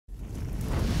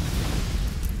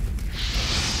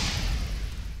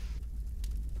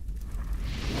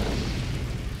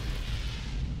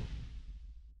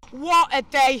What a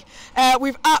day.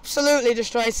 We've absolutely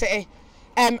destroyed City.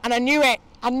 And I knew it.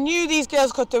 I knew these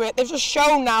girls could do it. They've just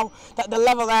shown now that the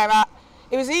level they're at.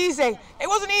 It was easy. It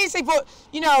wasn't easy, but,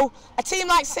 you know, a team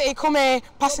like City come here,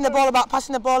 passing the ball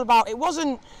about. It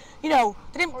wasn't, you know,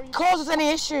 they didn't cause us any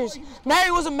issues. Mary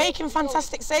wasn't making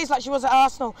fantastic saves like she was at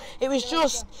Arsenal. It was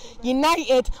just,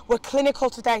 United were clinical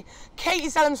today. Katie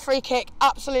Zellam's free kick,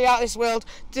 absolutely out of this world.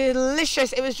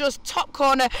 Delicious. It was just top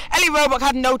corner. Ellie Roebuck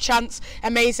had no chance.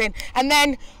 Amazing. And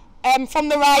then, from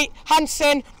the right,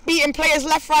 Hansen beating players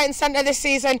left, right and centre this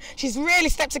season. She's really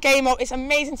stepped the game up. It's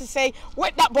amazing to see.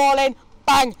 Whip that ball in.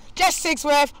 Bang! Jess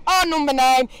Sigsworth, our number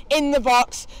 9, in the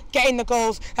box, getting the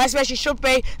goals. That's where she should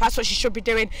be. That's what she should be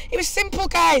doing. It was simple,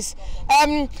 guys.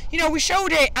 You know, we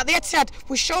showed it at the Etihad.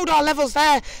 We showed our levels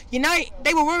there. United,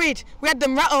 they were worried. We had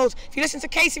them rattled. If you listen to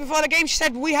Casey before the game, she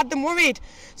said we had them worried.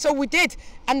 So we did.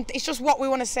 And it's just what we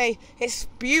want to say. It's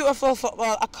beautiful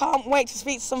football. I can't wait to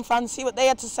speak to some fans, see what they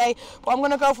had to say. But I'm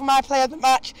going to go for my player of the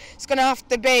match. It's going to have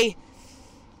to be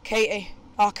Katie,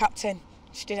 our captain.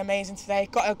 She did amazing today,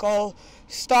 got a goal,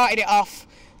 started it off.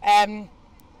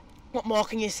 What more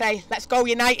can you say? Let's go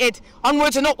United.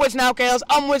 Onwards and upwards now, girls,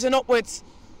 onwards and upwards.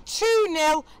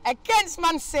 2-0 against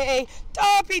Man City,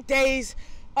 Derby days.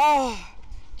 Oh,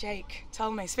 Jake,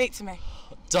 tell me, speak to me.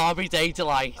 Derby day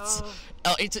delight.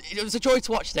 It was a joy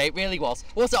to watch today, it really was.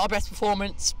 Was it our best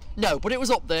performance? No, but it was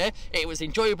up there. It was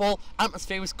enjoyable,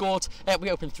 atmosphere was good.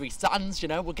 We opened 3 stands, you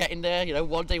know, we're getting there. You know,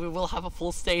 one day we will have a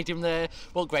full stadium there.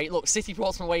 Well, great. Look, City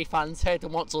brought some away fans, heard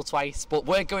them once or twice, but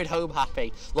we're going home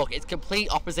happy. Look, it's complete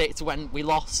opposite to when we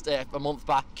lost a month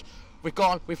back.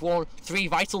 We've won 3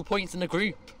 vital points in the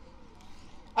group.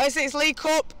 Obviously, it's League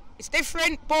Cup, it's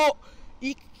different, but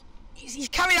you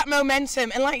carry that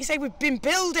momentum, and like you say, we've been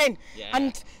building. Yeah.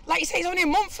 And like you say, it's only a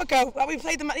month ago that we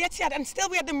played them at the Etihad, and still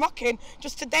we had them rocking.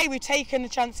 Just today, we've taken the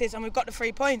chances and we've got the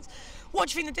 3 points. What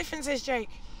do you think the difference is, Jake?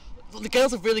 The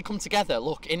girls have really come together.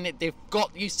 Look, they've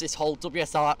got used to this whole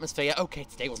WSL atmosphere. Okay,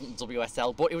 today wasn't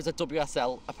WSL, but it was a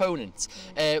WSL opponent.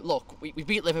 Look, we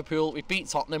beat Liverpool, we beat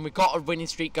Tottenham, we've got a winning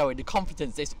streak going. The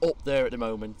confidence is up there at the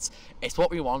moment. It's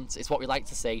what we want, it's what we like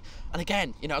to see. And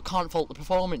again, you know, I can't fault the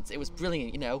performance. It was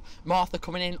brilliant, you know. Martha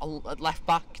coming in on left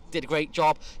back, did a great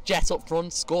job. Jess up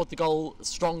front, scored the goal,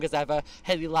 strong as ever.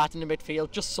 Haley Ladd in the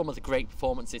midfield, just some of the great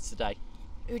performances today.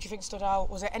 Who do you think stood out?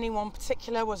 Was it anyone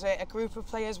particular? Was it a group of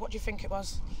players? What do you think it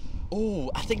was?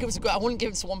 Oh, I think it was a good. I wouldn't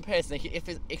give it to one person.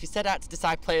 If you set out to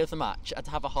decide player of the match, I'd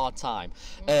have a hard time.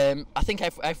 I think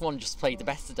everyone just played the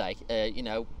best today. You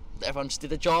know, everyone just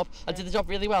did a job. I did the job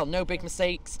really well. No big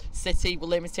mistakes. City were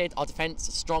limited. Our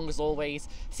defence strong as always.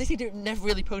 City never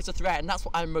really posed a threat, and that's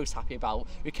what I'm most happy about.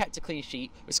 We kept a clean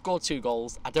sheet. We scored 2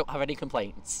 goals. I don't have any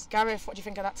complaints. Gareth, what do you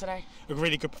think of that today? A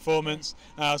really good performance.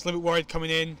 I was a little bit worried coming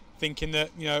in, thinking that,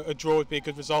 you know, a draw would be a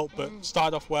good result, but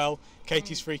started off well.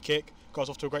 Katie's free kick got us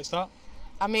off to a great start.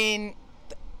 I mean,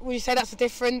 would you say that's the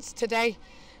difference today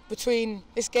between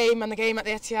this game and the game at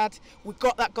the Etihad? We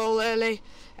got that goal early.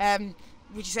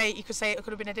 Would you could say it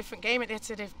could have been a different game at the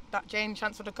Etihad if that Jane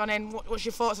chance would have gone in? What's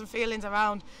your thoughts and feelings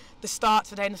around the start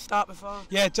today and the start before?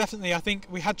 Yeah, definitely. I think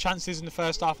we had chances in the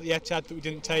first half at the Etihad that we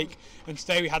didn't take, and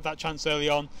today we had that chance early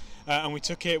on, and we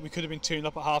took it. We could have been 2-0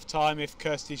 up at half time if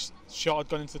Kirsty's shot had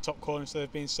gone into the top corner instead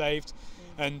of being saved,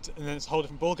 and then it's a whole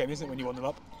different ball game, isn't it, when you 1-0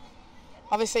 up?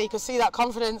 Obviously, you could see that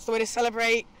confidence, the way they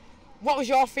celebrate. What was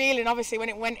your feeling, obviously, when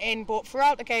it went in? But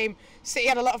throughout the game, City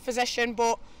had a lot of possession,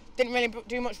 but didn't really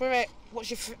do much with it. What's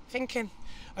your thinking?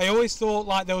 I always thought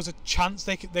like there was a chance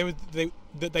that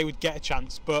they would get a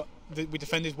chance, but we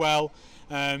defended well.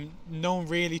 No one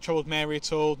really troubled Mary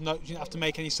at all. No, she didn't have to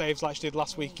make any saves like she did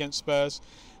last week against Spurs.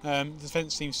 The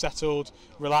defence seemed settled,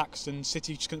 relaxed, and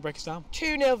City just couldn't break us down.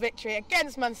 2-0 victory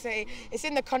against Man City. It's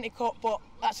in the Conti Cup, but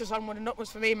that's just onward and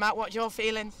upwards for me, Matt. What's your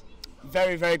feelings?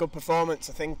 Very, very good performance.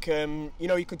 I think, you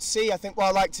know, you could see, I think what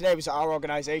I liked today was our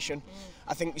organisation.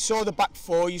 I think you saw the back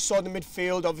 4, you saw the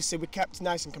midfield, obviously we kept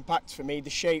nice and compact for me. The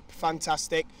shape,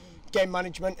 fantastic. Game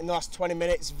management in the last 20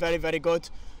 minutes, very, very good.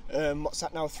 What's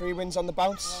that now, 3 wins on the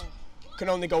bounce? Can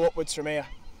only go upwards from here.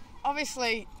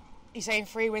 Obviously, you're saying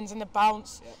 3 wins on the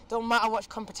bounce. Yeah. Don't matter what's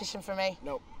competition for me.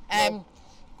 No.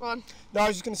 Go on. No, I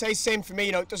was just going to say, same for me,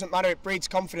 you know, it doesn't matter, it breeds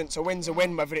confidence. A win's a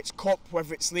win, whether it's cup,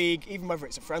 whether it's league, even whether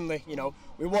it's a friendly, you know.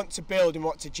 We want to build and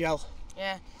want to gel.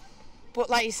 Yeah. But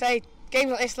like you say,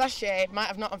 games like this last year, it might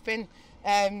have not have been.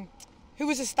 Who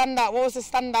was the standout? What was the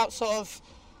standout sort of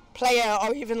player,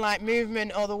 or even like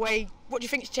movement, or the way? What do you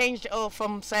think's changed it all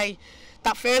from, say,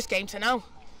 that first game to now?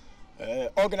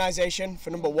 Organisation for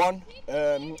number one.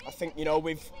 I think, you know,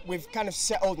 we've kind of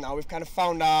settled now. We've kind of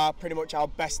found pretty much our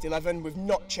best 11. We've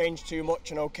not changed too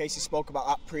much. I know Casey spoke about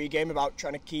that pre-game about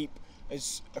trying to keep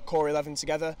as a core 11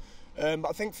 together. But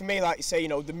I think for me, like you say, you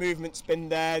know, the movement's been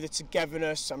there, the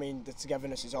togetherness. I mean, the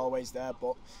togetherness is always there,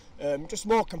 but just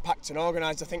more compact and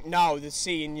organised. I think now they're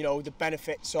seeing, you know, the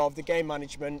benefits of the game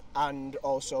management and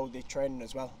also the training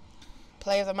as well.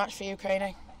 Player of the match for you,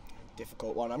 Craney?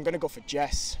 Difficult one. I'm going to go for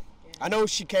Jess. I know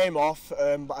she came off,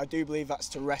 but I do believe that's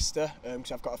to rest her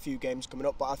because I've got a few games coming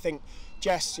up. But I think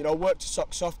Jess, you know, worked her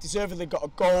socks off, deservedly got a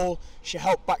goal. She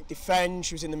helped back defend.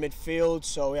 She was in the midfield.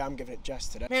 So yeah, I'm giving it Jess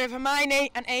today. We're with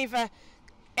Hermione and Ava.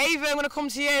 Ava, I'm going to come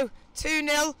to you.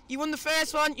 2-0. You won the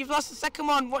first one. You've lost the second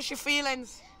one. What's your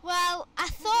feelings? Well,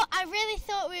 I really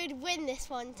thought we would win this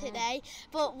one today,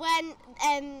 but when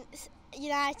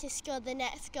United scored the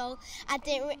next goal, I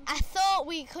thought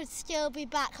we could still be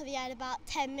back because we had about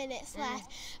 10 minutes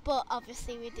left, but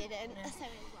obviously we didn't. So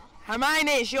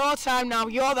Hermione, it's your time now.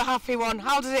 You're the happy one.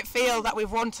 How does it feel that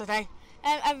we've won today?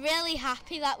 I'm really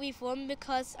happy that we've won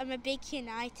because I'm a big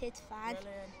United fan.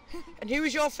 And who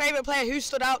was your favourite player? Who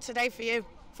stood out today for you,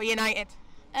 for United?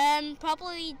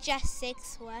 Probably Jess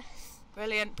Sigsworth.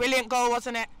 Brilliant. Brilliant goal,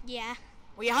 wasn't it? Yeah.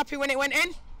 Were you happy when it went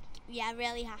in? Yeah,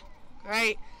 really happy.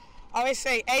 Great.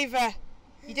 Obviously, Ava,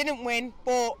 you didn't win,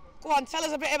 but go on, tell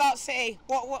us a bit about City.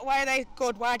 Why are they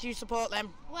good? Why do you support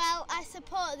them? Well, I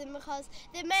support them because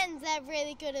the men's, they're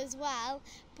really good as well,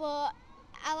 but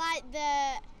I like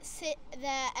the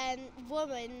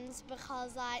women's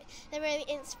because like they're really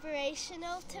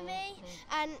inspirational to me,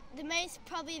 and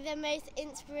probably the most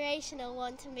inspirational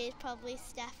one to me is probably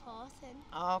Steph Houghton.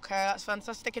 Okay, that's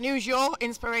fantastic. And who's your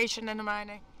inspiration then,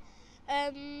 Hermione?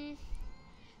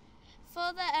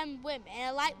 For the women,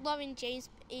 I like Lauren James,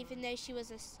 even though she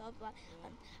was a sub,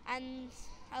 and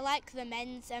I like the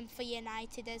men's for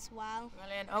United as well.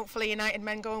 Brilliant. Hopefully United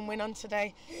men go and win on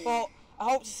today. But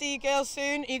I hope to see you girls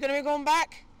soon. Are you going to be going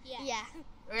back? Yeah.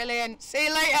 Brilliant. See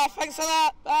you later. Thanks a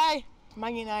lot. Bye.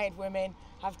 Man United women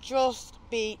have just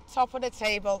beat top of the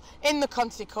table in the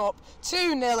Conti Cup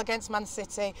 2-0 against Man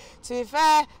City. To be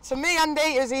fair, to me, Andy,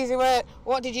 it was easy work.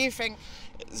 What did you think?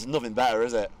 It's nothing better,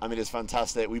 is it? I mean, it's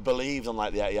fantastic. We believed,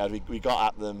 unlike the Etihad, we got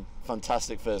at them.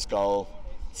 Fantastic first goal,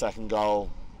 second goal,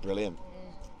 brilliant,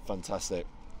 fantastic.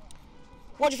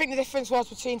 What do you think the difference was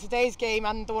between today's game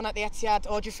and the one at the Etihad?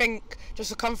 Or do you think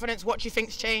just the confidence? What do you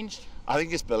think's changed? I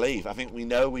think it's belief. I think we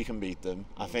know we can beat them.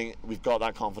 I think we've got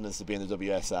that confidence to be in the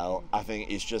WSL. I think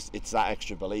it's that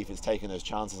extra belief. It's taking those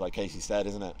chances, like Casey said,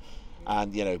 isn't it?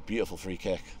 And, you know, beautiful free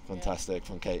kick, fantastic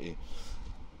from Katie.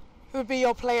 Who would be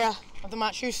your player of the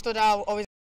match? Who stood out? Or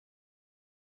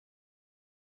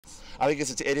I think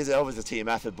it is always a team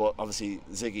effort, but obviously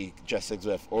Ziggy, Jess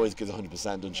Sigsworth, always gives 100%,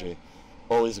 doesn't she?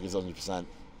 Always gives 100%.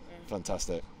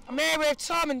 Fantastic. I'm here with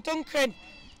Tom and Duncan.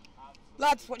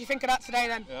 Lads, what do you think of that today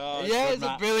then? Yeah, it's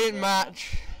a brilliant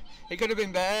match. It could have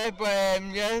been better, but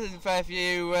yeah, there's a fair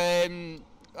few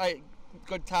like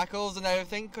good tackles and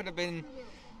everything. Could have been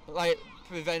like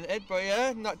prevented, but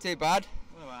yeah, not too bad.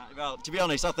 Well, to be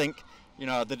honest, I think, you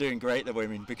know, they're doing great, the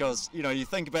women, because, you know, you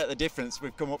think about the difference.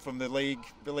 We've come up from the league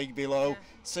below.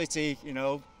 City, you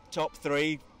know, top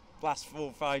three, last 4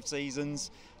 or 5 seasons.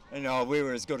 You know, we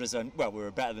were as good as them. Well, we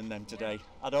were better than them today.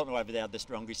 I don't know whether they had the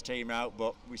strongest team out,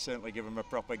 but we certainly give them a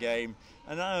proper game.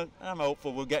 And I'm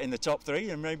hopeful we'll get in the top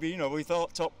 3, and maybe, you know, we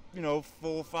thought top, you know,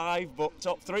 4 or 5, but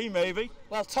top 3 maybe.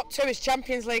 Well, top 2 is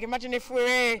Champions League. Imagine if we're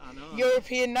here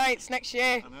European nights next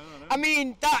year. I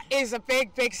mean, that is a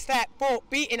big, big step. But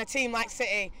beating a team like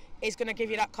City is going to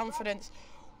give you that confidence.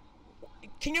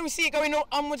 Can you see it going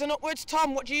onwards and upwards,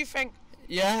 Tom? What do you think?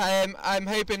 Yeah, I'm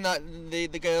hoping that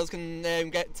the girls can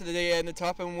get to the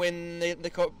top and win the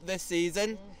cup this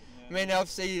season. I mean,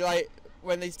 obviously, like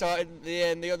when they started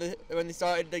when they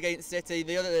started against City,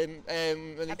 the other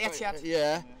at the Etihad.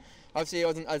 Yeah, obviously it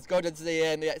wasn't as good as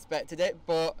they expected it,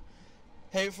 but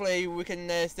hopefully we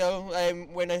can still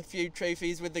win a few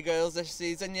trophies with the girls this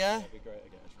season. Yeah. It'd be great to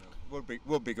get a trophy.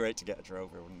 Would be great to get a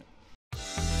trophy, wouldn't it?